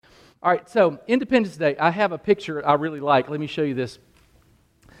All right, so Independence Day. I have a picture I really like. Let me show you this.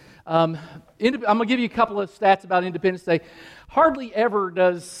 I'm going to give you a couple of stats about Independence Day. Hardly ever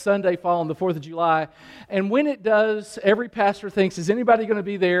does Sunday fall on the 4th of July. And when it does, every pastor thinks, is anybody going to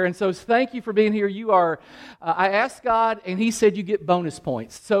be there? And so thank you for being here. You are. I asked God, and He said you get bonus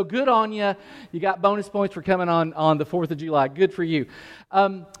points. So good on you. You got bonus points for coming on the 4th of July. Good for you.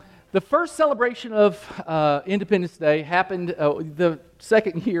 The first celebration of Independence Day happened the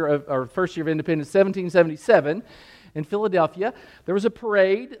second year or first year of independence, 1777. In Philadelphia. There was a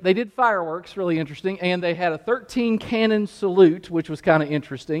parade. They did fireworks, really interesting, and they had a 13-cannon salute, which was kind of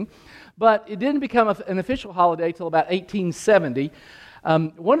interesting. But it didn't become an official holiday till about 1870.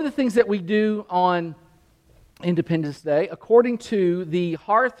 One of the things that we do on Independence Day, according to the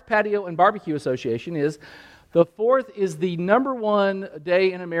Hearth, Patio, and Barbecue Association, is the 4th is the number one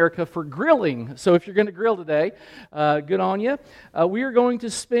day in America for grilling. So if you're going to grill today, good on you. We are going to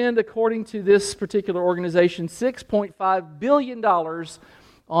spend, according to this particular organization, $6.5 billion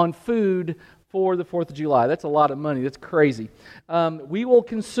on food for the 4th of July. That's a lot of money. That's crazy. We will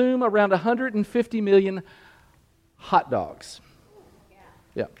consume around 150 million hot dogs.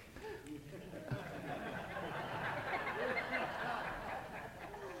 Yeah.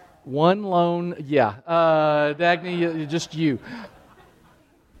 One lone, Dagny, just you.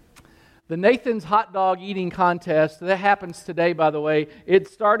 The Nathan's Hot Dog Eating Contest, that happens today, by the way. It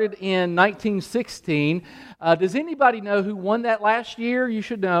started in 1916. Does anybody know who won that last year? You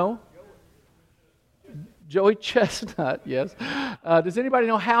should know. Joey Chestnut, yes. Does anybody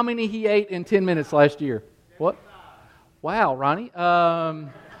know how many he ate in 10 minutes last year? What? Wow, Ronnie.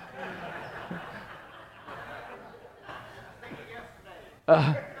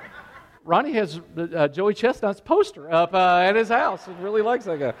 Ronnie has Joey Chestnut's poster up at his house. He really likes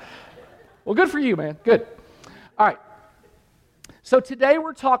that guy. Well, good for you, man. Good. All right. So today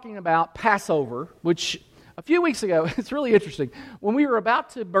we're talking about Passover, which a few weeks ago, it's really interesting. When we were about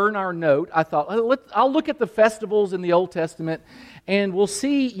to burn our note, I thought, I'll look at the festivals in the Old Testament, and we'll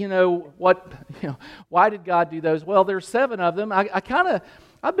see, why did God do those? Well, there's 7 of them.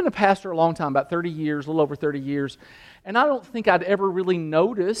 I've been a pastor a long time, about 30 years, a little over 30 years, and I don't think I'd ever really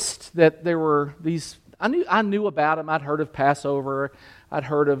noticed that there were these. I knew about them. I'd heard of Passover. I'd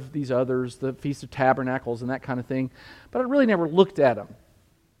heard of these others, the Feast of Tabernacles and that kind of thing, but I really never looked at them.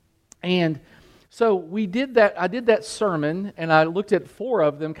 And so we did that. I did that sermon, and I looked at 4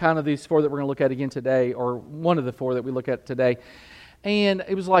 of them, kind of these 4 that we're going to look at again today, or one of the 4 that we look at today. And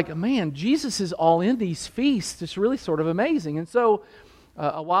it was like, man, Jesus is all in these feasts. It's really sort of amazing. And so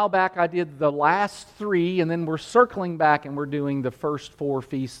a while back, I did the last 3, and then we're circling back, and we're doing the first 4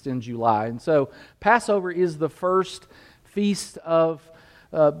 feasts in July. And so Passover is the first feast of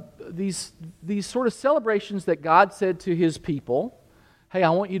these sort of celebrations that God said to His people, hey, I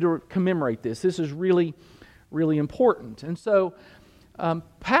want you to commemorate this. This is really, really important. And so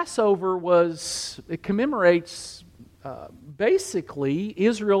Passover it commemorates basically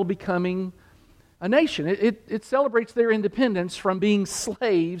Israel becoming a nation. It celebrates their independence from being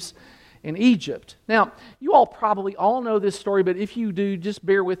slaves in Egypt. Now, you all probably all know this story, but if you do, just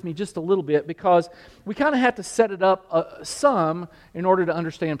bear with me just a little bit, because we kind of have to set it up some in order to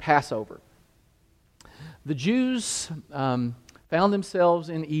understand Passover. The Jews found themselves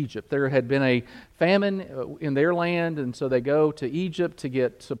in Egypt. There had been a famine in their land, and so they go to Egypt to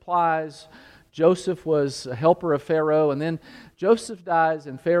get supplies. Joseph was a helper of Pharaoh, and then Joseph dies,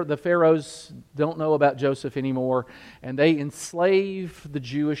 and the Pharaohs don't know about Joseph anymore, and they enslave the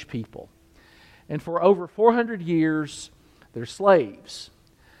Jewish people. And for over 400 years, they're slaves.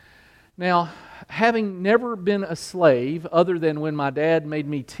 Now, having never been a slave, other than when my dad made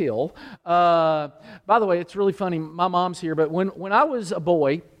me till, by the way, it's really funny, my mom's here, but when I was a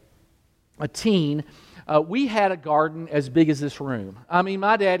boy, a teen, we had a garden as big as this room. I mean,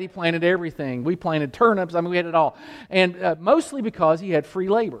 my daddy planted everything. We planted turnips. I mean, we had it all. And mostly because he had free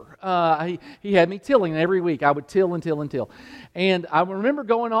labor. He had me tilling every week. I would till and till and till. And I remember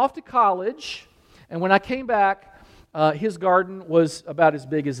going off to college, and when I came back, his garden was about as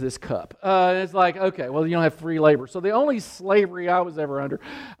big as this cup. It's like, okay, well, you don't have free labor. So the only slavery I was ever under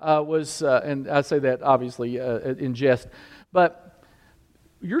was, and I say that obviously in jest, but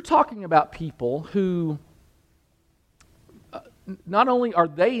you're talking about people who not only are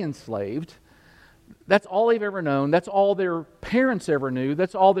they enslaved, that's all they've ever known, that's all their parents ever knew,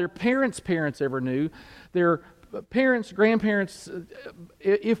 that's all their parents' parents ever knew, their parents, grandparents.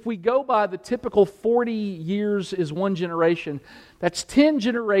 If we go by the typical 40 years is one generation, that's 10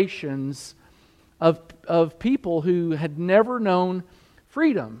 generations of people who had never known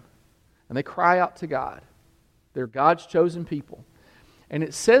freedom, and they cry out to God. They're God's chosen people. And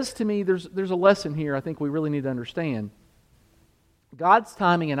it says to me, there's a lesson here I think we really need to understand. God's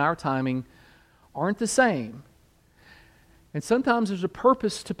timing and our timing aren't the same. And sometimes there's a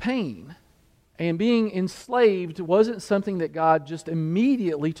purpose to pain. And being enslaved wasn't something that God just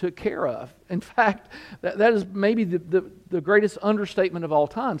immediately took care of. In fact, that is maybe the greatest understatement of all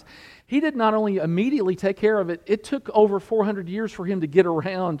times. He did not only immediately take care of it, it took over 400 years for him to get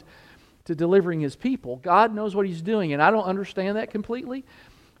around to delivering his people. God knows what he's doing, and I don't understand that completely,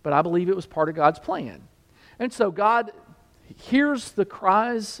 but I believe it was part of God's plan. And so God hears the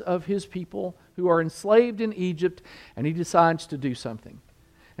cries of his people who are enslaved in Egypt, and he decides to do something.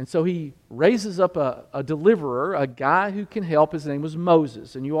 And so he raises up a deliverer, a guy who can help. His name was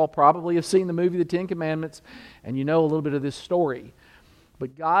Moses. And you all probably have seen the movie The Ten Commandments, and you know a little bit of this story.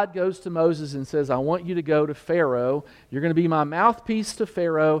 But God goes to Moses and says, I want you to go to Pharaoh. You're going to be my mouthpiece to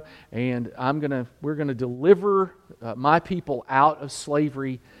Pharaoh, and we're going to deliver my people out of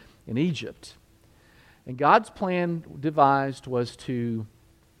slavery in Egypt. And God's plan devised was to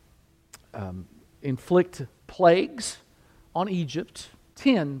inflict plagues on Egypt.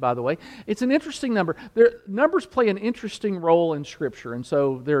 10, by the way. It's an interesting number. Numbers play an interesting role in Scripture, and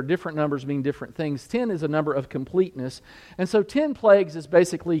so there are different numbers mean different things. 10 is a number of completeness, and so 10 plagues is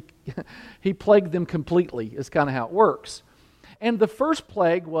basically, he plagued them completely, is kind of how it works. And the first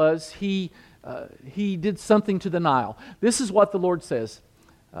plague was he did something to the Nile. This is what the Lord says.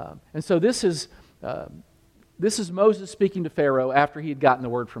 And so this is Moses speaking to Pharaoh after he had gotten the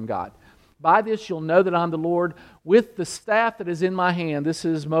word from God. By this you'll know that I'm the Lord. With the staff that is in my hand, this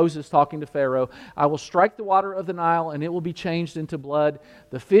is Moses talking to Pharaoh, I will strike the water of the Nile, and it will be changed into blood.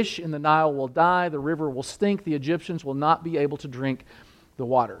 The fish in the Nile will die, the river will stink, the Egyptians will not be able to drink the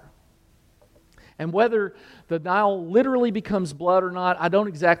water. And whether the Nile literally becomes blood or not, I don't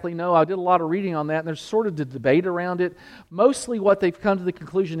exactly know. I did a lot of reading on that, and there's sort of the debate around it. Mostly what they've come to the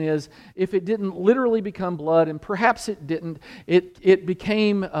conclusion is, if it didn't literally become blood, and perhaps it didn't, it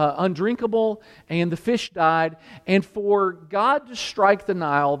became undrinkable, and the fish died. And for God to strike the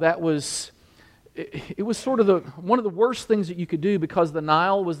Nile, it was sort of one of the worst things that you could do, because the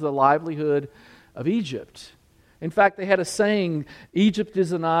Nile was the livelihood of Egypt. In fact, they had a saying, Egypt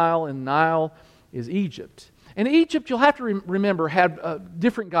is the Nile, and Nile is Egypt. And Egypt, you'll have to remember, had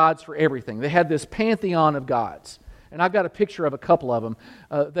different gods for everything. They had this pantheon of gods. And I've got a picture of a couple of them.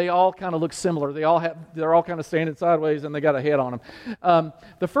 They all kind of look similar. They're all kind of standing sideways, and they got a head on them.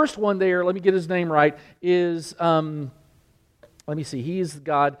 The first one there, let me get his name right, is, let me see, he is the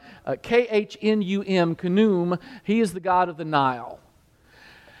god, Khnum, Khnum. He is the god of the Nile.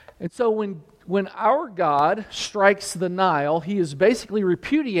 And so when our God strikes the Nile, he is basically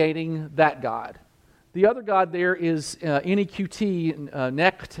repudiating that God. The other god there is Neqt,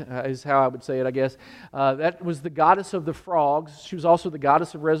 Necht is how I would say it, I guess. That was the goddess of the frogs. She was also the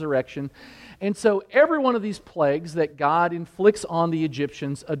goddess of resurrection. And so every one of these plagues that God inflicts on the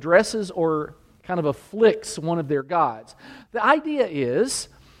Egyptians addresses or kind of afflicts one of their gods. The idea is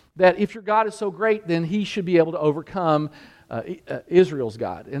that if your God is so great, then he should be able to overcome Israel's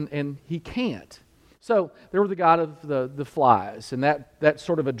God, and he can't. So there was the god of the flies, and that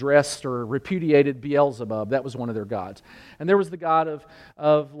sort of addressed or repudiated Beelzebub. That was one of their gods. And there was the god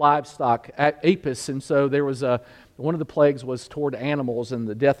of livestock, Apis, and so there was one of the plagues was toward animals and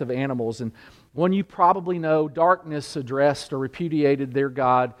the death of animals. And one you probably know, darkness addressed or repudiated their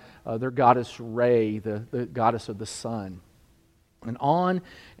god, their goddess Re, the goddess of the sun. And on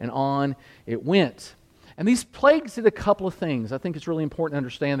it went. And these plagues did a couple of things. I think it's really important to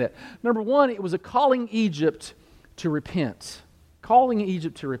understand that. Number one, it was a calling Egypt to repent. Calling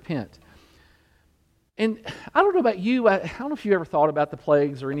Egypt to repent. And I don't know about you, I don't know if you ever thought about the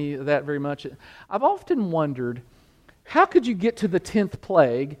plagues or any of that very much. I've often wondered, how could you get to the 10th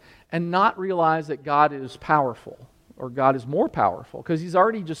plague and not realize that God is powerful, or God is more powerful? Because he's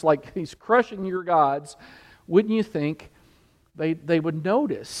already he's crushing your gods. Wouldn't you think they would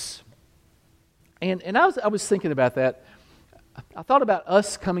notice? And I was thinking about that. I thought about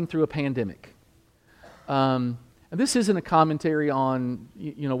us coming through a pandemic. And this isn't a commentary on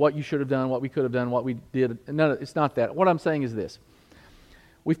what you should have done, what we could have done, what we did. No, it's not that. What I'm saying is this.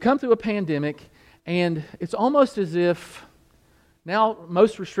 We've come through a pandemic, and it's almost as if now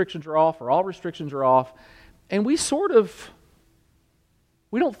most restrictions are off, or all restrictions are off, and we don't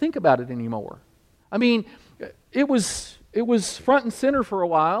think about it anymore. I mean, it was front and center for a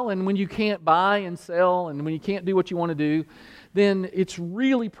while, and when you can't buy and sell, and when you can't do what you want to do, then it's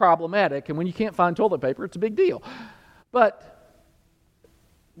really problematic. And when you can't find toilet paper, it's a big deal. But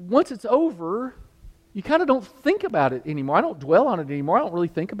once it's over, you kind of don't think about it anymore. I don't dwell on it anymore. I don't really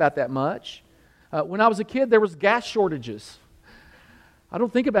think about that much. When I was a kid, there was gas shortages. I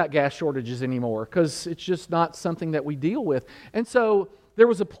don't think about gas shortages anymore because it's just not something that we deal with. And so there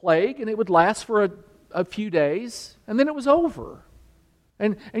was a plague, and it would last for a few days, and then it was over.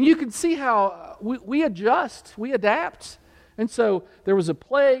 And you can see how we adjust, we adapt. And so there was a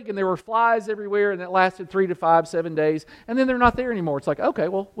plague, and there were flies everywhere, and it lasted 3 to 5, 7 days, and then they're not there anymore. It's like, okay,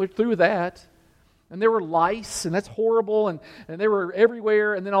 well, we're through with that. And there were lice, and that's horrible, and they were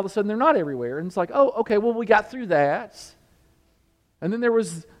everywhere, and then all of a sudden they're not everywhere. And it's like, oh, okay, well, we got through that. And then there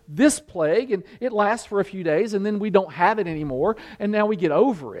was this plague, and it lasts for a few days, and then we don't have it anymore, and now we get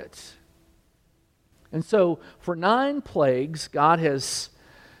over it. And so for 9 plagues, God has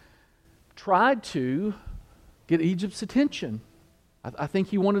tried to get Egypt's attention. I think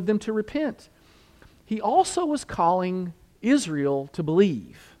He wanted them to repent. He also was calling Israel to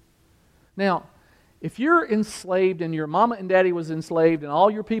believe. Now, if you're enslaved and your mama and daddy was enslaved and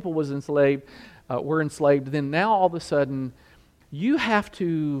all your people were enslaved, then now all of a sudden you have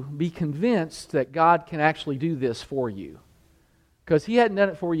to be convinced that God can actually do this for you. Because He hadn't done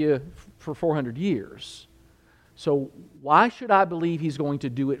it for you for 400 years. So why should I believe He's going to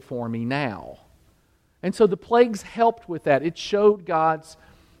do it for me now? And so the plagues helped with that. It showed God's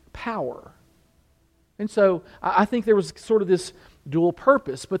power. And so I think there was sort of this dual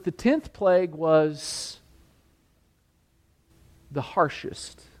purpose. But the 10th plague was the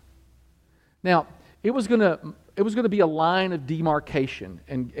harshest. Now, it was going to be a line of demarcation.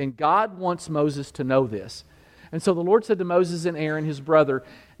 And God wants Moses to know this. And so the Lord said to Moses and Aaron, his brother,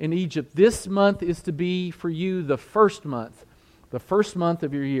 in Egypt, this month is to be for you the first month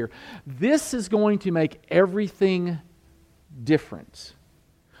of your year. This is going to make everything different.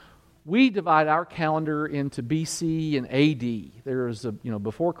 We divide our calendar into BC and AD. There's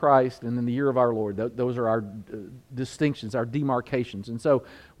before Christ and then the year of our Lord. Those are our distinctions, our demarcations. And so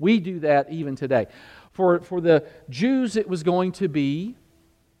we do that even today. For the Jews, it was going to be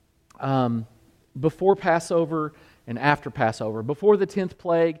before Passover and after Passover, before the 10th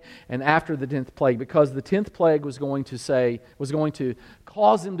plague and after the 10th plague, because the 10th plague was going to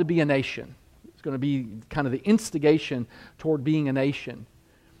cause them to be a nation. It's going to be kind of the instigation toward being a nation.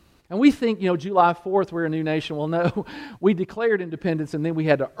 And we think, July 4th, we're a new nation. Well, no, we declared independence and then we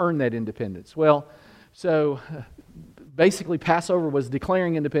had to earn that independence. Well, so basically Passover was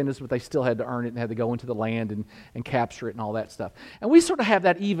declaring independence, but they still had to earn it and had to go into the land and capture it and all that stuff. And we sort of have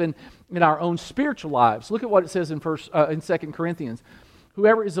that even in our own spiritual lives. Look at what it says in 2 Corinthians.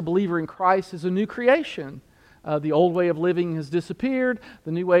 Whoever is a believer in Christ is a new creation. The old way of living has disappeared.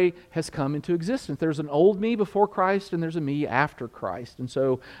 The new way has come into existence. There's an old me before Christ and there's a me after Christ. And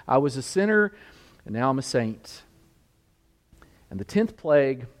so I was a sinner and now I'm a saint. And the 10th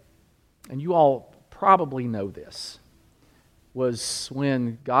plague, and you all probably know this, was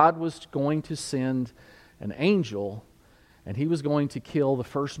when God was going to send an angel and He was going to kill the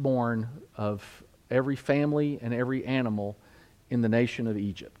firstborn of every family and every animal in the nation of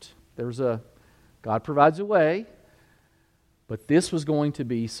Egypt. God provides a way, but this was going to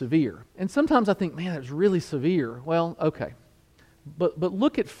be severe. And sometimes I think, man, it's really severe. Well, okay. But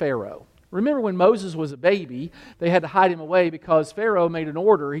look at Pharaoh. Remember when Moses was a baby, they had to hide him away because Pharaoh made an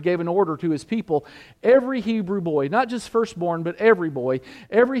order. He gave an order to his people. Every Hebrew boy, not just firstborn, but every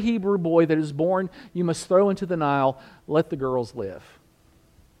Hebrew boy that is born, you must throw into the Nile. Let the girls live.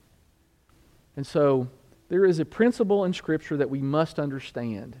 And so there is a principle in Scripture that we must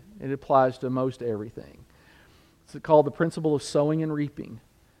understand. It applies to most everything. It's called the principle of sowing and reaping.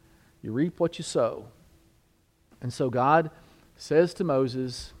 You reap what you sow. And so God says to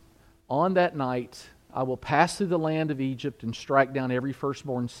Moses, on that night, I will pass through the land of Egypt and strike down every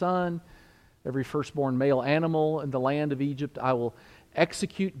firstborn son, every firstborn male animal in the land of Egypt. I will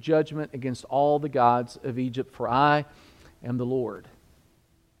execute judgment against all the gods of Egypt, for I am the Lord.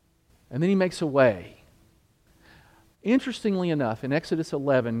 And then He makes a way. Interestingly enough, in Exodus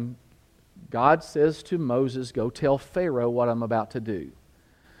 11, God says to Moses, go tell Pharaoh what I'm about to do.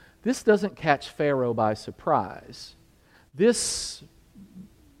 This doesn't catch Pharaoh by surprise. This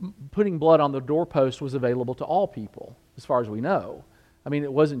putting blood on the doorpost was available to all people, as far as we know. I mean,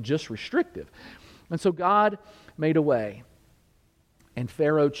 it wasn't just restrictive. And so God made a way, and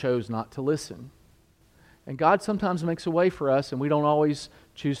Pharaoh chose not to listen. And God sometimes makes a way for us, and we don't always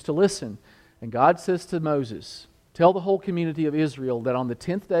choose to listen. And God says to Moses, tell the whole community of Israel that on the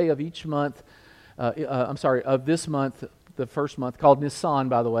 10th day of each month, of this month, the first month, called Nisan,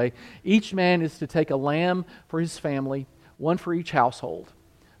 by the way, each man is to take a lamb for his family, one for each household.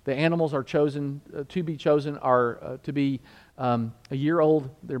 The animals are to be a year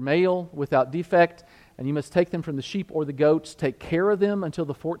old. They're male, without defect, and you must take them from the sheep or the goats. Take care of them until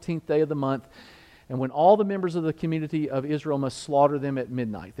the 14th day of the month, And when all the members of the community of Israel must slaughter them at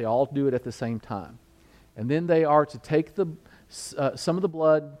midnight, they all do it at the same time. And then they are to take some of the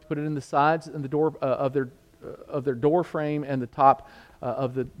blood, put it in the sides and the door of their door frame and the top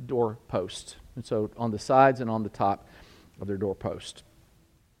of the doorpost. And so on the sides and on the top of their doorpost.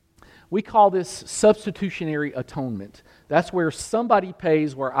 We call this substitutionary atonement. That's where somebody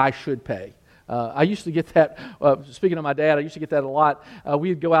pays where I should pay. I used to get that, speaking of my dad, I used to get that a lot.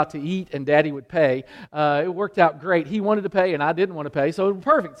 We'd go out to eat and Daddy would pay. It worked out great. He wanted to pay and I didn't want to pay, so it was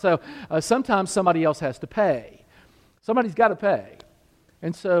perfect. So sometimes somebody else has to pay. Somebody's got to pay.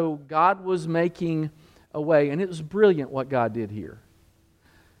 And so God was making a way, and it was brilliant what God did here.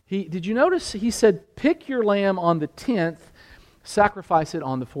 Did you notice he said, pick your lamb on the 10th, sacrifice it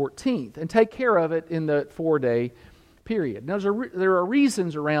on the 14th, and take care of it in the 4-day period. Now, there are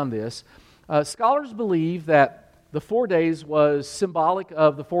reasons around this. Scholars believe that the 4 days was symbolic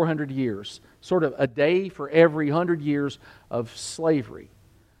of the 400 years, sort of a day for every 100 years of slavery.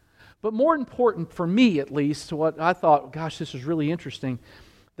 But more important for me, at least, to what I thought, gosh, this is really interesting,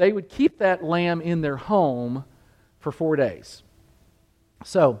 they would keep that lamb in their home for 4 days.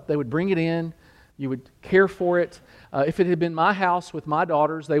 So they would bring it in, you would care for it. If it had been my house with my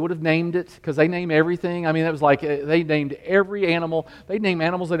daughters, they would have named it, because they name everything. I mean, it was like they named every animal. They name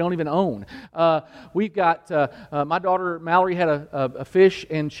animals they don't even own. We've got, my daughter Mallory had a fish,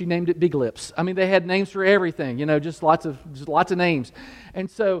 and she named it Big Lips. I mean, they had names for everything, just lots of names. And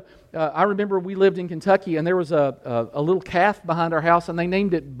so I remember we lived in Kentucky, and there was a little calf behind our house, and they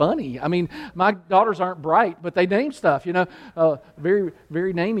named it Bunny. I mean, my daughters aren't bright, but they name stuff, very,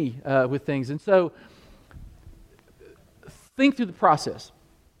 very namey with things. And so think through the process.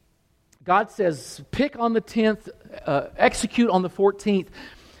 God says, pick on the 10th, execute on the 14th,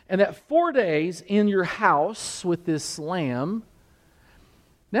 and that 4 days in your house with this lamb,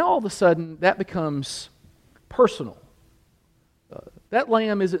 now all of a sudden that becomes personal. That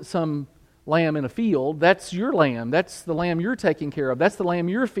lamb isn't some lamb in a field. That's your lamb. That's the lamb you're taking care of. That's the lamb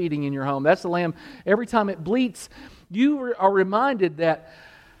you're feeding in your home. That's the lamb, every time it bleats, you are reminded that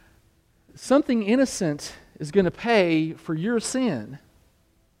something innocent is going to pay for your sin.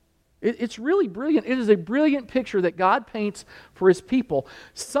 It's really brilliant. It is a brilliant picture that God paints for His people.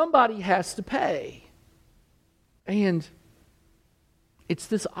 Somebody has to pay. And it's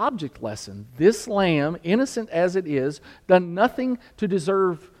this object lesson. This lamb, innocent as it is, done nothing to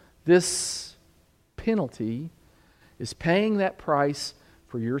deserve this penalty, is paying that price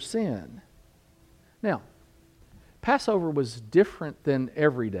for your sin. Now, Passover was different than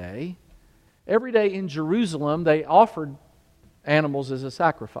every day. Every day in Jerusalem, they offered animals as a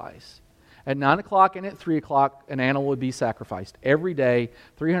sacrifice. At 9 o'clock and at 3 o'clock, an animal would be sacrificed. Every day,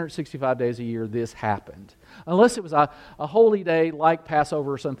 365 days a year, this happened. Unless it was a holy day like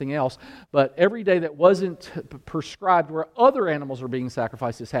Passover or something else. But every day that wasn't prescribed where other animals are being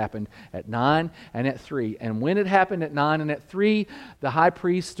sacrificed, this happened at 9 and at 3. And when it happened at 9 and at 3, the high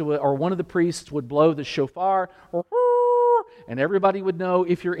priest or one of the priests would blow the shofar, and everybody would know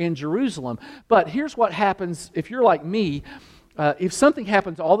if you're in Jerusalem. But here's what happens if you're like me. If something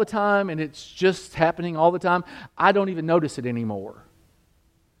happens all the time and it's just happening all the time, I don't even notice it anymore.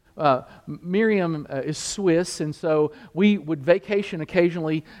 Miriam is Swiss, and so we would vacation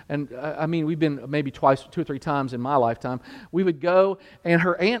occasionally, and we've been maybe twice, 2 or 3 times in my lifetime. We would go, and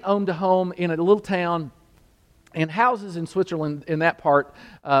her aunt owned a home in a little town, and houses in Switzerland in that part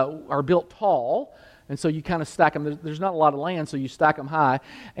are built tall. And so you kind of stack them. There's not a lot of land, so you stack them high.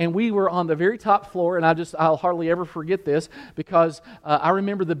 And we were on the very top floor, and I'll hardly ever forget this, because I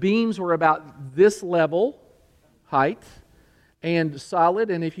remember the beams were about this level height and solid,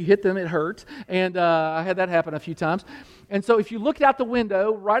 and if you hit them, it hurt. And I had that happen a few times. And so if you looked out the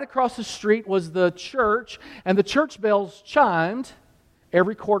window, right across the street was the church, and the church bells chimed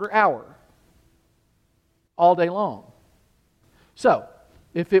every quarter hour, all day long. So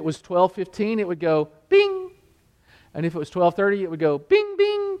if it was 12:15, it would go bing. And if it was 12:30, it would go bing,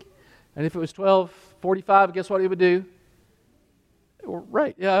 bing. And if it was 12:45, guess what it would do?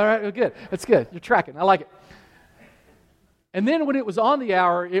 Right. Yeah, all right, good. That's good. You're tracking. I like it. And then when it was on the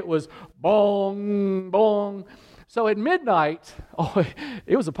hour, it was bong, bong. So at midnight,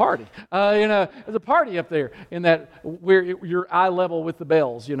 it was a party. It was a party up there in that where you're eye level with the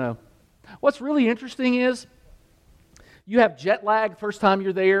bells, What's really interesting is you have jet lag first time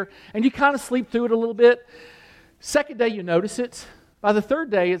you're there, and you kind of sleep through it a little bit. Second day, you notice it. By the third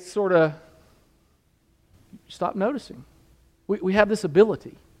day, it's sort of, stop noticing. We have this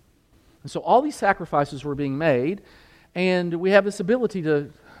ability. And so all these sacrifices were being made, and we have this ability to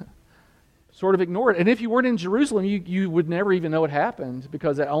sort of ignore it. And if you weren't in Jerusalem, you would never even know it happened,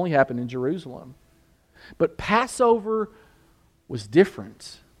 because that only happened in Jerusalem. But Passover was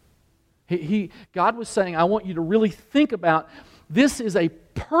different. God was saying, I want you to really think about this is a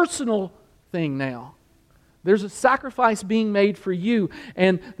personal thing now. There's a sacrifice being made for you,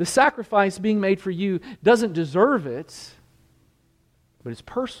 and the sacrifice being made for you doesn't deserve it, but it's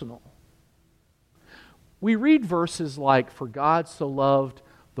personal. We read verses like, "For God so loved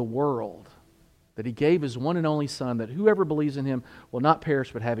the world that He gave His one and only Son, that whoever believes in Him will not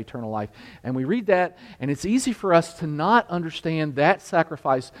perish but have eternal life." And we read that, and it's easy for us to not understand that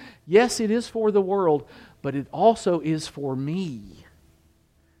sacrifice. Yes, it is for the world, but it also is for me.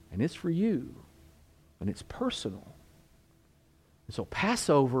 And it's for you. And it's personal. And so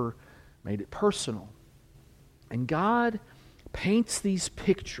Passover made it personal. And God paints these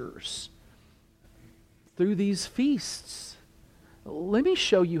pictures through these feasts. Let me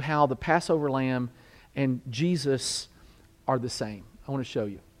show you how the Passover lamb and Jesus are the same. I want to show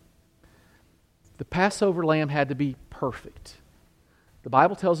you. The Passover lamb had to be perfect. The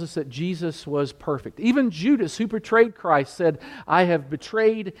Bible tells us that Jesus was perfect. Even Judas, who betrayed Christ, said, "I have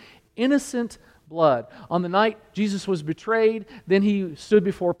betrayed innocent blood." On the night Jesus was betrayed, then He stood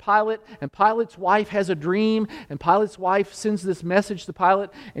before Pilate, and Pilate's wife has a dream, and Pilate's wife sends this message to Pilate,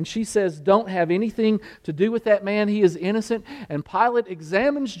 and she says, "Don't have anything to do with that man, he is innocent." And Pilate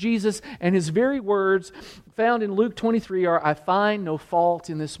examines Jesus, and his very words found in Luke 23 are, "I find no fault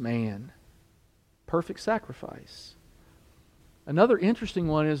in this man." Perfect sacrifice. Another interesting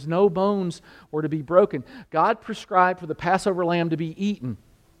one is no bones were to be broken. God prescribed for the Passover lamb to be eaten.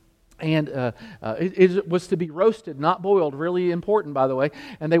 And it was to be roasted, not boiled. Really important, by the way.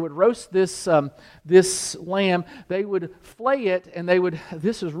 And they would roast this lamb. They would flay it, and they would,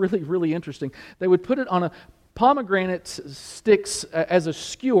 this is really, really interesting. They would put it on a pomegranate sticks as a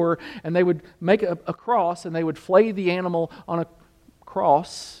skewer, and they would make a cross, and they would flay the animal on a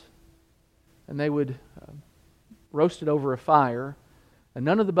cross, and they would roast it over a fire. And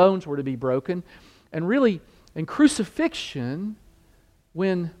none of the bones were to be broken. And really, in crucifixion,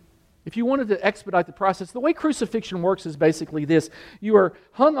 if you wanted to expedite the process, the way crucifixion works is basically this. You are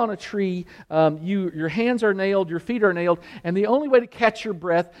hung on a tree, your hands are nailed, your feet are nailed, and the only way to catch your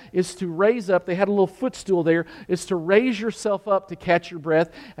breath is to raise up, they had a little footstool there, is to raise yourself up to catch your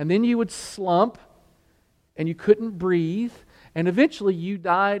breath, and then you would slump, and you couldn't breathe, and eventually you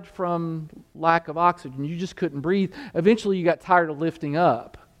died from lack of oxygen. You just couldn't breathe. Eventually you got tired of lifting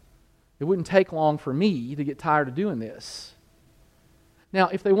up. It wouldn't take long for me to get tired of doing this. Now,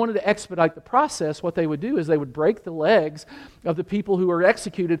 if they wanted to expedite the process, what they would do is they would break the legs of the people who were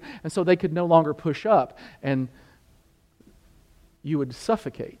executed, and so they could no longer push up, and you would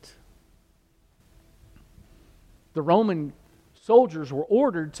suffocate. The Roman soldiers were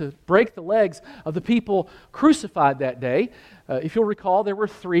ordered to break the legs of the people crucified that day. If you'll recall, there were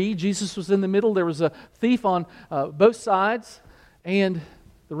three. Jesus was in the middle. There was a thief on both sides, and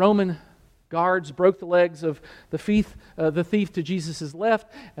the Roman guards broke the legs of the thief to Jesus' left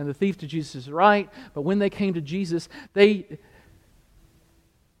and the thief to Jesus' right. But when they came to Jesus, they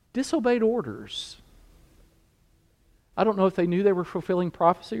disobeyed orders. I don't know if they knew they were fulfilling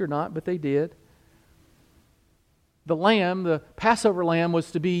prophecy or not, but they did. The lamb, the Passover lamb,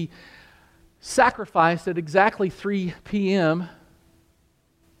 was to be sacrificed at exactly 3 p.m.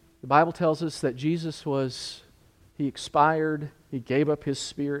 The Bible tells us that Jesus He expired, He gave up His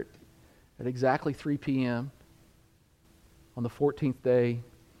spirit at exactly 3 p.m. on the 14th day,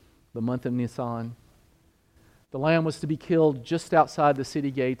 the month of Nisan. The lamb was to be killed just outside the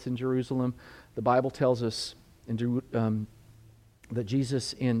city gates in Jerusalem. The Bible tells us that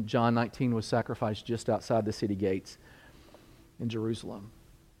Jesus in John 19 was sacrificed just outside the city gates in Jerusalem.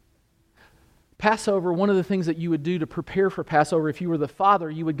 Passover, one of the things that you would do to prepare for Passover, if you were the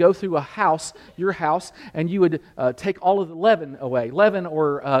father, you would go through your house, and you would take all of the leaven away. Leaven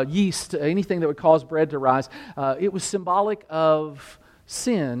or yeast, anything that would cause bread to rise. It was symbolic of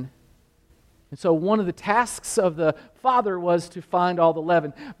sin. And so one of the tasks of the father was to find all the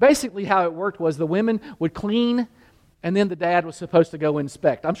leaven. Basically how it worked was the women would clean, and then the dad was supposed to go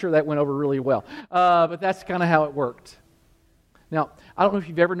inspect. I'm sure that went over really well. But that's kind of how it worked. Now, I don't know if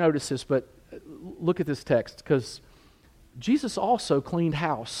you've ever noticed this, but look at this text, because Jesus also cleaned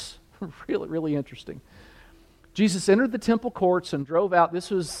house. Really, really interesting. Jesus entered the temple courts and drove out,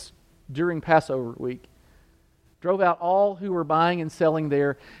 this was during Passover week, drove out all who were buying and selling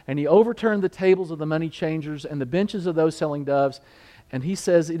there, and He overturned the tables of the money changers and the benches of those selling doves, and He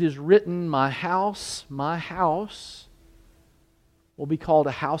says, "It is written, my house will be called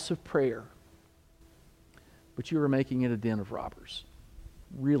a house of prayer, but you are making it a den of robbers."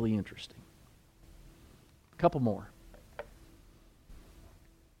 Really interesting. A couple more.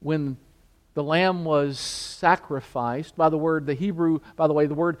 When The lamb was sacrificed. By the word, the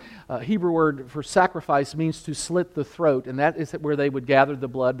word Hebrew word for sacrifice means to slit the throat, and that is where they would gather the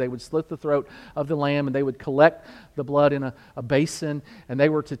blood. They would slit the throat of the lamb, and they would collect the blood in a basin, and they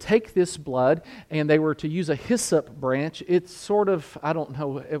were to take this blood, and they were to use a hyssop branch. It's sort of, I don't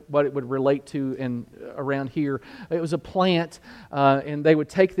know what it would relate to around here. It was a plant, and they would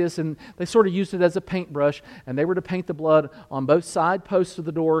take this, and they sort of used it as a paintbrush, and they were to paint the blood on both side posts of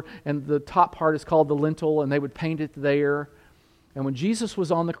the door, and the top part is called the lintel, and they would paint it there. And when Jesus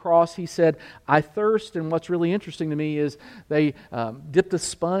was on the cross, he said, "I thirst." And what's really interesting to me is they dipped a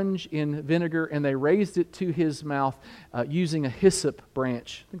sponge in vinegar and they raised it to his mouth using a hyssop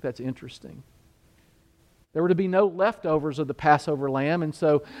branch. I think that's interesting. There were to be no leftovers of the Passover lamb, and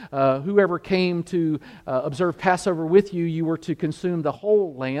so whoever came to observe Passover with you, you were to consume the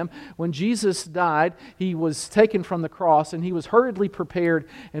whole lamb. When Jesus died, he was taken from the cross, and he was hurriedly prepared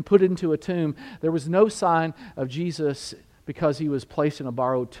and put into a tomb. There was no sign of Jesus because he was placed in a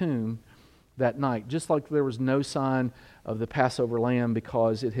borrowed tomb that night, just like there was no sign of the Passover lamb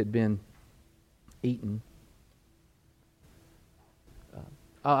because it had been eaten.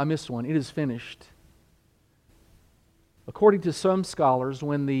 I missed one. It is finished. According to some scholars,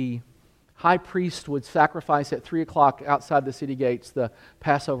 when the high priest would sacrifice at 3 o'clock outside the city gates the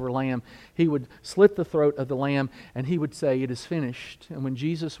Passover lamb, he would slit the throat of the lamb and he would say, "It is finished." And when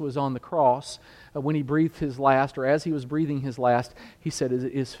Jesus was on the cross, when he breathed his last, or as he was breathing his last, he said,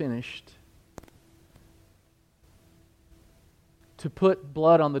 "It is finished." To put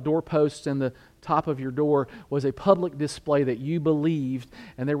blood on the doorposts and the top of your door was a public display that you believed,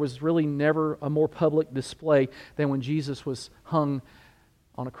 and there was really never a more public display than when Jesus was hung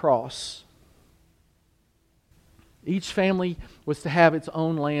on a cross. Each family was to have its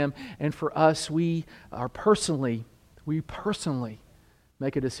own lamb, and for us, we personally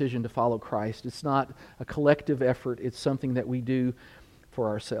make a decision to follow Christ. It's not a collective effort, it's something that we do for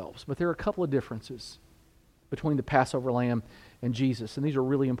ourselves. But there are a couple of differences between the Passover lamb and Jesus, and these are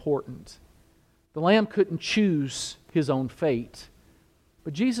really important. The lamb couldn't choose his own fate,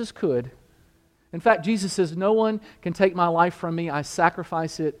 but Jesus could. In fact, Jesus says, "No one can take my life from me. I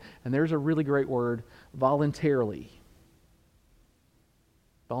sacrifice it," and there's a really great word, voluntarily.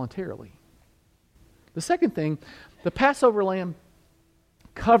 Voluntarily. The second thing, the Passover lamb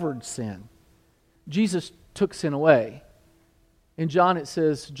covered sin. Jesus took sin away. In John it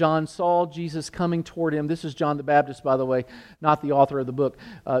says, John saw Jesus coming toward him. This is John the Baptist, by the way, not the author of the book.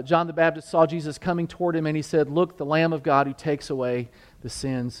 John the Baptist saw Jesus coming toward him, and he said, "Look, the Lamb of God who takes away the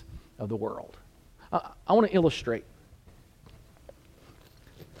sins of the world." I want to illustrate.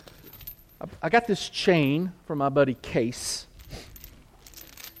 I got this chain from my buddy Case,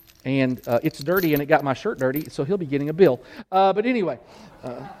 and it's dirty, and it got my shirt dirty, so he'll be getting a bill. But anyway...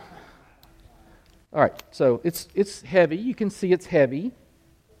 All right, so it's heavy. You can see it's heavy.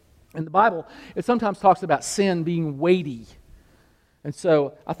 In the Bible, it sometimes talks about sin being weighty. And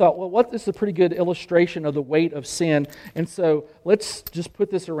so I thought, well, this is a pretty good illustration of the weight of sin. And so let's just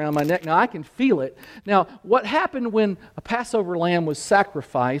put this around my neck. Now, I can feel it. Now, what happened when a Passover lamb was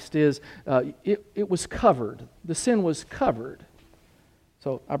sacrificed is it was covered. The sin was covered.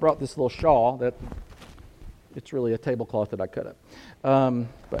 So I brought this little shawl that it's really a tablecloth that I cut up.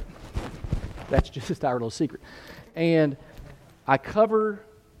 But that's just our little secret. And I cover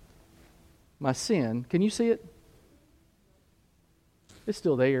my sin. Can you see it? It's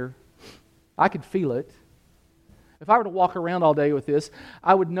still there. I could feel it. If I were to walk around all day with this,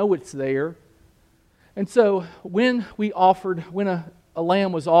 I would know it's there. And so when a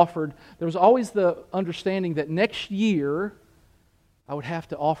lamb was offered, there was always the understanding that next year I would have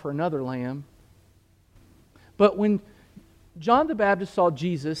to offer another lamb. But when John the Baptist saw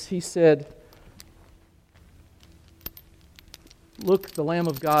Jesus, he said, "Look, the Lamb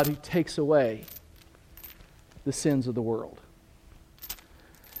of God who takes away the sins of the world."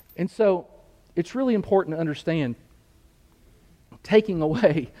 And so it's really important to understand taking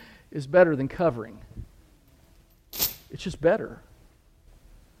away is better than covering. It's just better.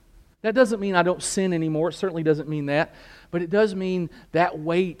 That doesn't mean I don't sin anymore. It certainly doesn't mean that. But it does mean that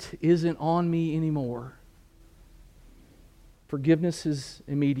weight isn't on me anymore. Forgiveness is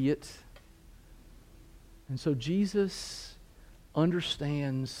immediate. And so Jesus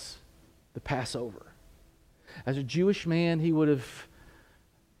understands the Passover. As a Jewish man, he would have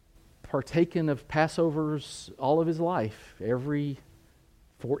partaken of Passovers all of his life. Every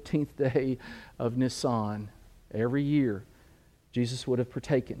 14th day of Nisan, every year, Jesus would have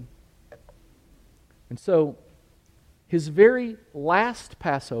partaken. And so, his very last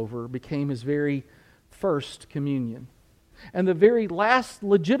Passover became his very first communion. And the very last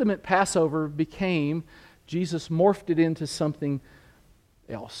legitimate Passover became, Jesus morphed it into something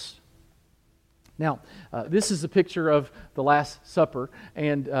else. Now, this is a picture of the Last Supper,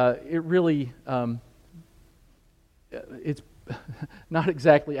 and it really, it's not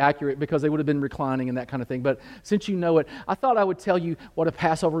exactly accurate because they would have been reclining and that kind of thing. But since you know it, I thought I would tell you what a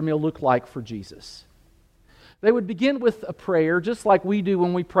Passover meal looked like for Jesus. They would begin with a prayer, just like we do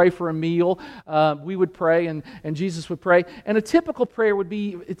when we pray for a meal. We would pray, and Jesus would pray. And a typical prayer would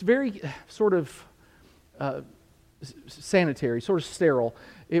be, it's very sort of sanitary, sort of sterile.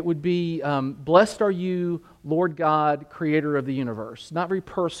 It would be, blessed are you, Lord God, creator of the universe. Not very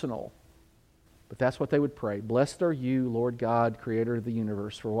personal, but that's what they would pray. Blessed are you, Lord God, creator of the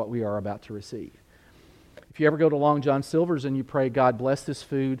universe, for what we are about to receive. If you ever go to Long John Silver's and you pray, God bless this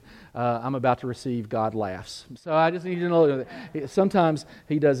food, I'm about to receive, God laughs. So I just need you to know that sometimes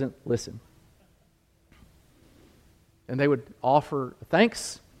He doesn't listen. And they would offer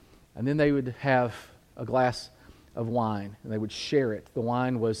thanks, and then they would have a glass of wine, and they would share it. The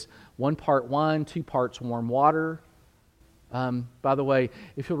wine was 1 part wine, 2 parts warm water. By the way,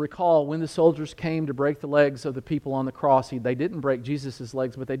 if you'll recall, when the soldiers came to break the legs of the people on the cross, they didn't break Jesus'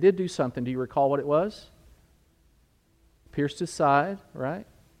 legs, but they did do something. Do you recall what it was? Pierced His side, right?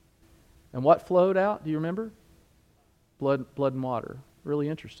 And what flowed out? Do you remember? Blood and water. Really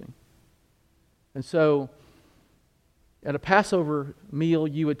interesting. And so, at a Passover meal,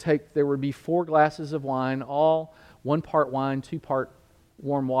 there would be 4 glasses of wine, all 1 part wine, 2 part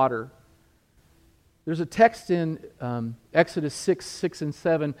warm water. There's a text in Exodus 6 and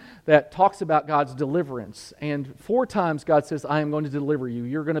 7 that talks about God's deliverance. And 4 times God says, I am going to deliver you.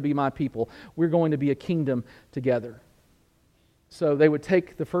 You're going to be my people. We're going to be a kingdom together. So they would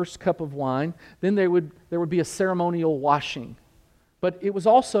take the first cup of wine. Then there would be a ceremonial washing. But it was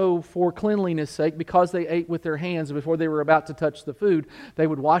also for cleanliness' sake, because they ate with their hands before they were about to touch the food. They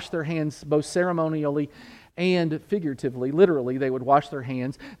would wash their hands both ceremonially and figuratively. Literally, they would wash their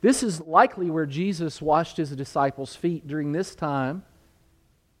hands. This is likely where Jesus washed His disciples' feet during this time.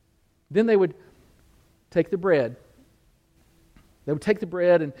 Then they would take the bread. They would take the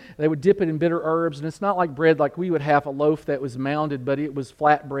bread and they would dip it in bitter herbs. And it's not like bread like we would have, a loaf that was mounded, but it was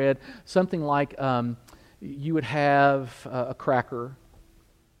flat bread. Something like you would have a cracker.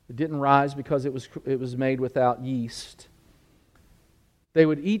 It didn't rise because it was made without yeast. They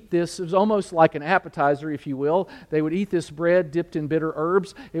would eat this. It was almost like an appetizer, if you will. They would eat this bread dipped in bitter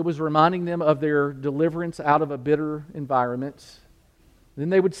herbs. It was reminding them of their deliverance out of a bitter environment. Then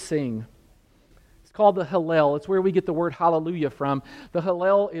they would sing. It's called the Hallel. It's where we get the word hallelujah from. The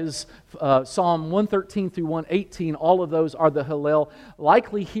Hallel is Psalm 113 through 118. All of those are the Hallel.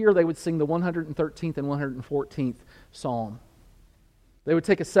 Likely here they would sing the 113th and 114th Psalm. They would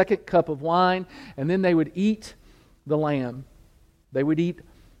take a second cup of wine, and then they would eat the lamb. They would eat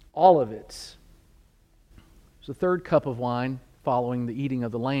all of it. There's a third cup of wine following the eating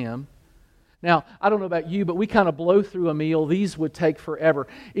of the lamb. Now, I don't know about you, but we kind of blow through a meal. These would take forever.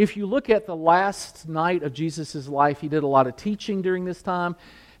 If you look at the last night of Jesus' life, He did a lot of teaching during this time.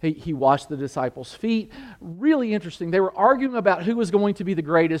 He washed the disciples' feet. Really interesting. They were arguing about who was going to be the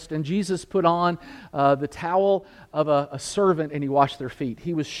greatest, and Jesus put on the towel of a servant and He washed their feet.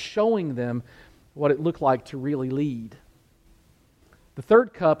 He was showing them what it looked like to really lead. The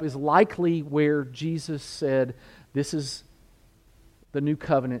third cup is likely where Jesus said, this is the new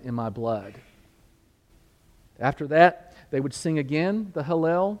covenant in my blood. After that, they would sing again the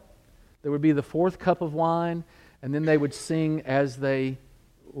Hallel. There would be the fourth cup of wine, and then they would sing as they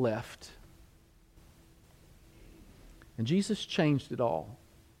left. And Jesus changed it all.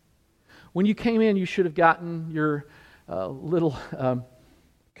 When you came in, you should have gotten your little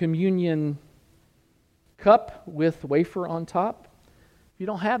communion cup with wafer on top. If you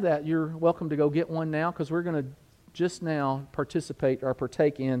don't have that, you're welcome to go get one now, because we're going to just now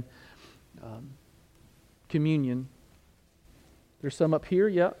partake in communion. There's some up here,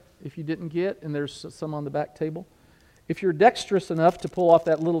 if you didn't get, and there's some on the back table. If you're dexterous enough to pull off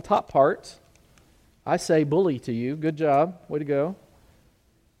that little top part, I say bully to you. Good job. Way to go.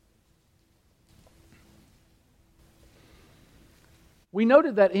 We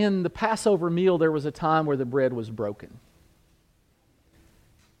noted that in the Passover meal there was a time where the bread was broken.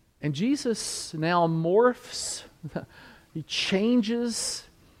 And Jesus now morphs, He changes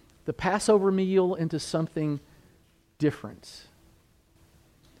the Passover meal into something different.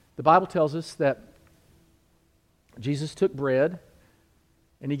 The Bible tells us that Jesus took bread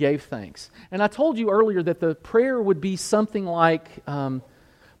and He gave thanks. And I told you earlier that the prayer would be something like,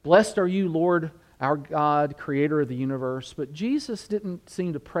 blessed are you, Lord, our God, creator of the universe. But Jesus didn't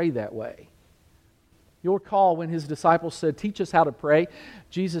seem to pray that way. You'll recall when his disciples said, teach us how to pray,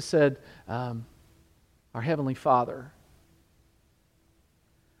 Jesus said, our Heavenly Father.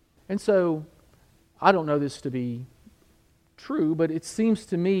 And so, I don't know this to be true, but it seems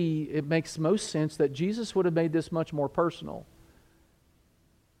to me it makes most sense that Jesus would have made this much more personal.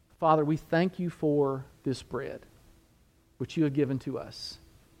 Father, we thank you for this bread, which you have given to us.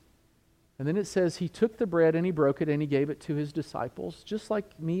 And then it says he took the bread and he broke it and he gave it to his disciples, just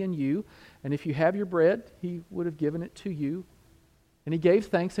like me and you. And if you have your bread, he would have given it to you. And he gave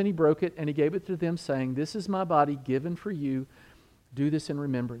thanks and he broke it and he gave it to them, saying, this is my body given for you. Do this in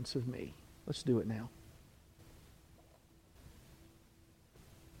remembrance of me. Let's do it now.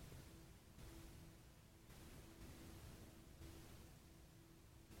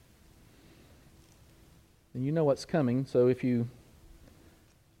 And you know what's coming, so if you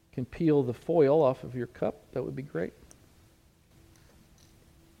can peel the foil off of your cup, that would be great.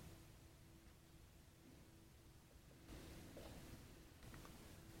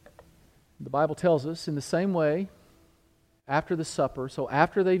 The Bible tells us in the same way, after the supper, so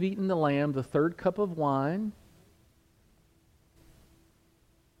after they've eaten the lamb, the third cup of wine,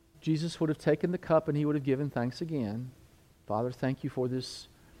 Jesus would have taken the cup and he would have given thanks again. Father, thank you for this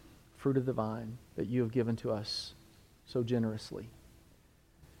fruit of the vine that you have given to us so generously.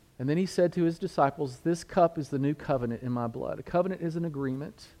 And then he said to his disciples, this cup is the new covenant in my blood. A covenant is an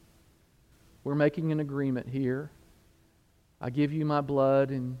agreement. We're making an agreement here. I give you my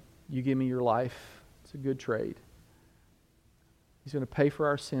blood and you give me your life. It's a good trade. He's going to pay for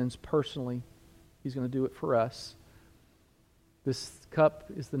our sins personally. He's going to do it for us. This cup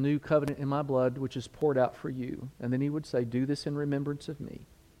is the new covenant in my blood, which is poured out for you. And then he would say, do this in remembrance of me.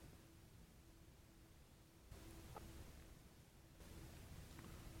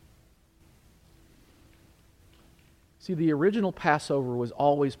 See, the original Passover was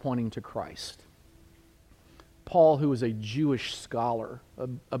always pointing to Christ. Paul, who was a Jewish scholar,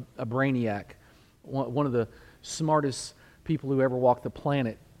 a brainiac, one of the smartest people who ever walked the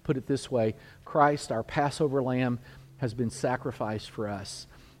planet, put it this way: Christ, our Passover lamb, has been sacrificed for us.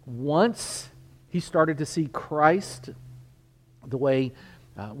 Once he started to see Christ the way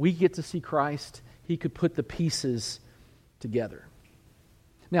we get to see Christ, he could put the pieces together.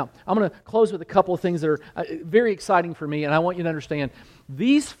 Now, I'm going to close with a couple of things that are very exciting for me, and I want you to understand,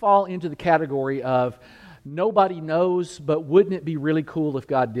 these fall into the category of nobody knows, but wouldn't it be really cool if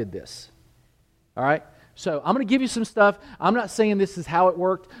God did this? All right? So I'm going to give you some stuff. I'm not saying this is how it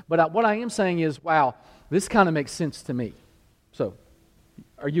worked, but what I am saying is, wow, this kind of makes sense to me. So,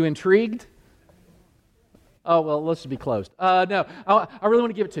 are you intrigued? Oh, well, let's just be closed. No, I really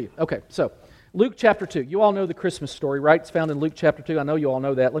want to give it to you. Okay, so Luke chapter 2. You all know the Christmas story, right? It's found in Luke chapter 2. I know you all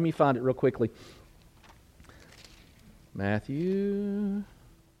know that. Let me find it real quickly. Matthew,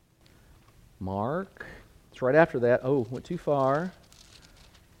 Mark. It's right after that. Oh, went too far.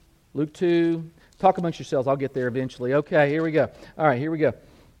 Luke 2. Talk amongst yourselves. I'll get there eventually. Okay, here we go. All right, here we go.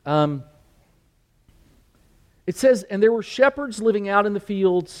 It says, and there were shepherds living out in the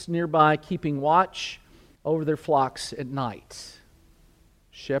fields nearby, keeping watch over their flocks at night.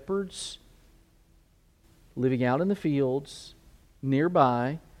 Shepherds living out in the fields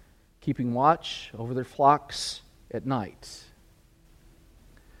nearby, keeping watch over their flocks at night.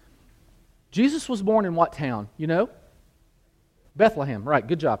 Jesus was born in what town? You know? Bethlehem. Right,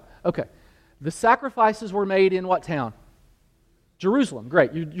 good job. Okay. The sacrifices were made in what town? Jerusalem.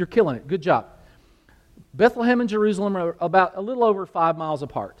 Great, you're killing it. Good job. Bethlehem and Jerusalem are about a little over 5 miles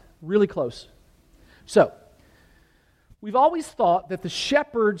apart. Really close. So, we've always thought that the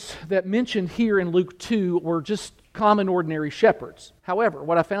shepherds that mentioned here in Luke 2 were just common, ordinary shepherds. However,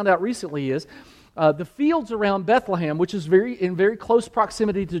 what I found out recently is the fields around Bethlehem, which is in very close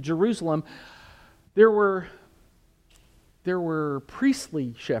proximity to Jerusalem, there were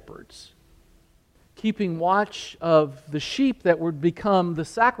priestly shepherds keeping watch of the sheep that would become the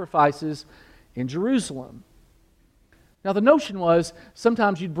sacrifices in Jerusalem. Now, the notion was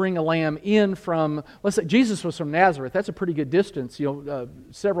sometimes you'd bring a lamb in from, let's say Jesus was from Nazareth. That's a pretty good distance,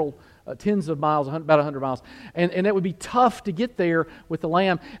 several tens of miles, about 100 miles. And it would be tough to get there with the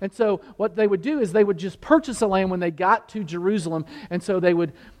lamb. And so what they would do is they would just purchase a lamb when they got to Jerusalem. And so they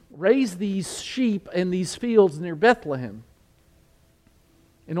would raise these sheep in these fields near Bethlehem.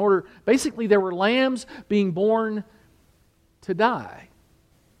 Basically there were lambs being born to die.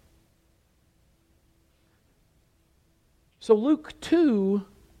 So Luke 2,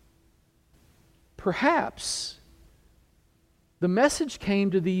 perhaps the message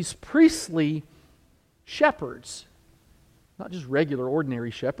came to these priestly shepherds. Not just regular,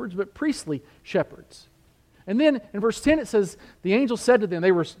 ordinary shepherds, but priestly shepherds. And then in verse 10 it says, the angel said to them,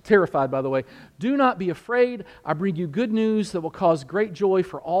 they were terrified by the way, "Do not be afraid, I bring you good news that will cause great joy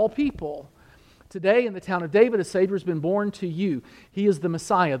for all people. Today in the town of David a Savior has been born to you. He is the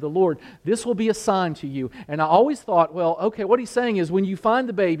Messiah, the Lord. This will be a sign to you." And I always thought, well, okay, what he's saying is when you find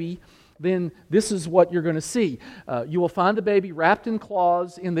the baby, then this is what you're going to see. You will find the baby wrapped in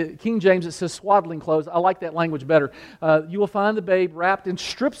cloths. In the King James it says swaddling clothes. I like that language better. You will find the babe wrapped in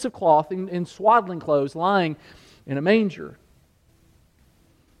strips of cloth, in swaddling clothes, lying in a manger.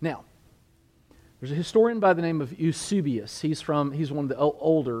 Now, there's a historian by the name of Eusebius. He's one of the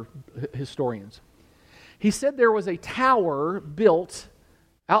older historians. He said there was a tower built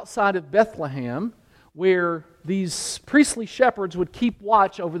outside of Bethlehem where these priestly shepherds would keep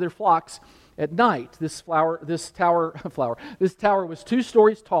watch over their flocks at night. This tower was 2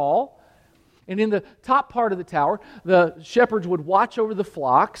 stories tall, and in the top part of the tower, the shepherds would watch over the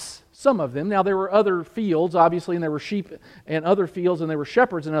flocks, some of them. Now, there were other fields, obviously, and there were sheep in other fields, and there were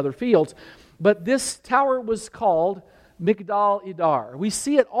shepherds in other fields, but this tower was called Migdal Idar. We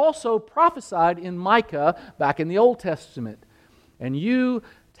see it also prophesied in Micah back in the Old Testament. "And you,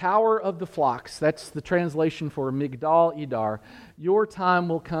 Tower of the flocks," that's the translation for Migdal Idar, "your time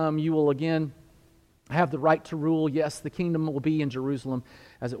will come. You will again have the right to rule. Yes, the kingdom will be in Jerusalem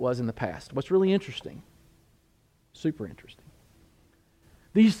as it was in the past." What's really interesting, super interesting,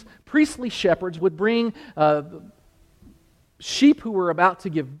 these priestly shepherds would bring sheep who were about to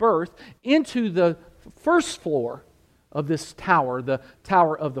give birth into the first floor of this tower, the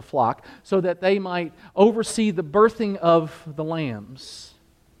Tower of the Flock, so that they might oversee the birthing of the lambs.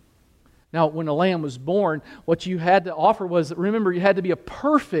 Now, when a lamb was born, what you had to offer was, remember, you had to be a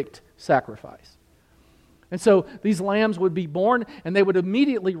perfect sacrifice. And so these lambs would be born, and they would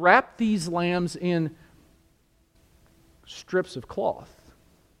immediately wrap these lambs in strips of cloth,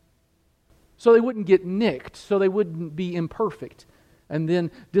 so they wouldn't get nicked, so they wouldn't be imperfect, and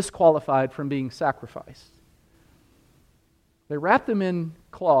then disqualified from being sacrificed. They wrapped them in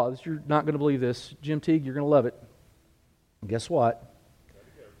cloths. You're not going to believe this. Jim Teague, you're going to love it. And guess what?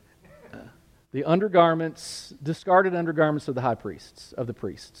 The undergarments, discarded undergarments of the high priests, of the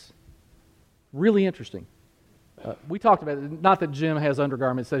priests. Really interesting. We talked about it. Not that Jim has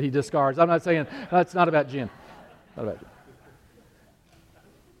undergarments that he discards. I'm not saying it's not about Jim. Not about Jim.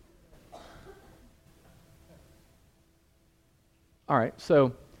 All right,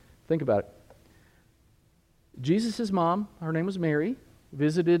 so think about it. Jesus' mom, her name was Mary,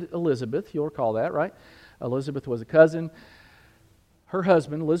 visited Elizabeth. You'll recall that, right? Elizabeth was a cousin. Her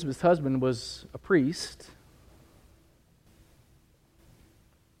husband, Elizabeth's husband, was a priest.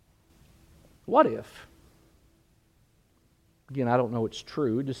 What if, again, I don't know it's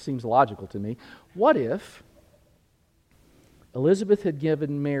true, it just seems logical to me. What if Elizabeth had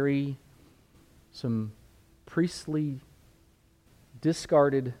given Mary some priestly,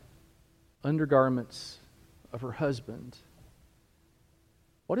 discarded undergarments of her husband?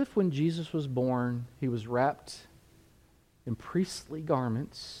 What if when Jesus was born, he was wrapped in priestly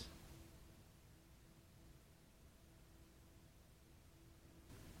garments,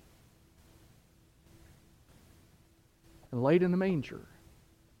 and laid in a manger?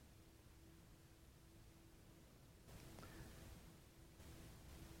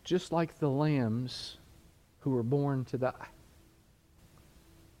 Just like the lambs who were born to die.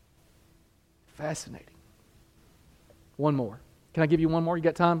 Fascinating. One more. Can I give you one more? You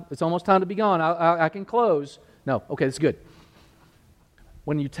got time? It's almost time to be gone. I can close. No. Okay, that's good.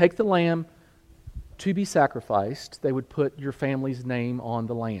 When you take the lamb to be sacrificed, they would put your family's name on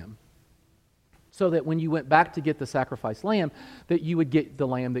the lamb, so that when you went back to get the sacrificed lamb, that you would get the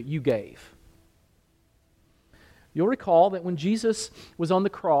lamb that you gave. You'll recall that when Jesus was on the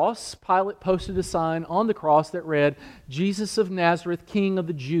cross, Pilate posted a sign on the cross that read, "Jesus of Nazareth, King of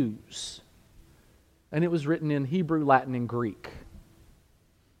the Jews." And it was written in Hebrew, Latin, and Greek.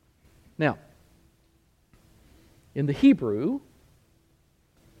 Now, in the Hebrew,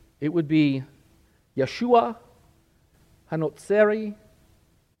 it would be Yeshua Hanotzeri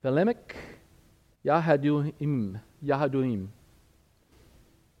Velemek Yahaduim.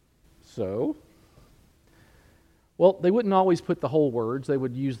 So, well, they wouldn't always put the whole words. They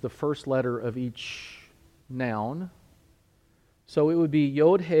would use the first letter of each noun. So it would be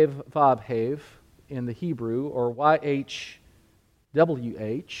Yod Hev Vav Hev in the Hebrew, or YHWH,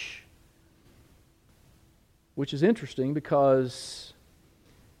 which is interesting because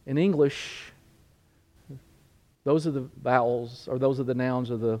in English, those are the vowels, or those are the nouns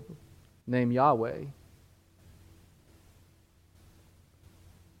of the name Yahweh.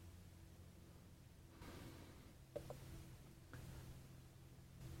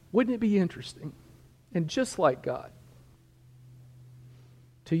 Wouldn't it be interesting And just like God,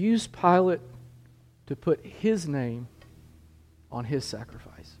 to use Pilate to put his name on his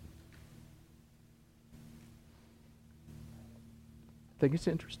sacrifice. I think it's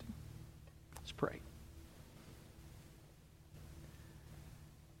interesting. Let's pray.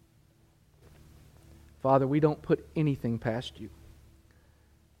 Father, we don't put anything past you.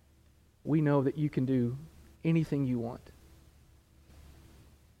 We know that you can do anything you want.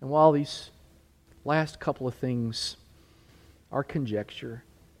 And while these last couple of things are conjecture,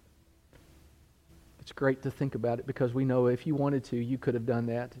 it's great to think about it because we know if you wanted to, you could have done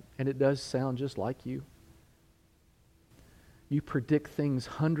that. And it does sound just like you. You predict things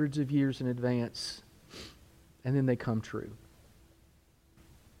hundreds of years in advance, and then they come true.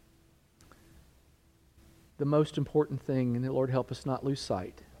 The most important thing, and the Lord help us not lose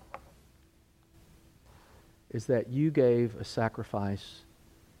sight, is that you gave a sacrifice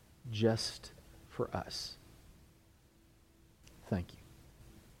just for us. Thank you.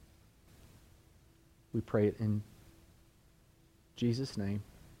 We pray it in Jesus' name.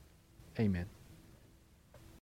 Amen.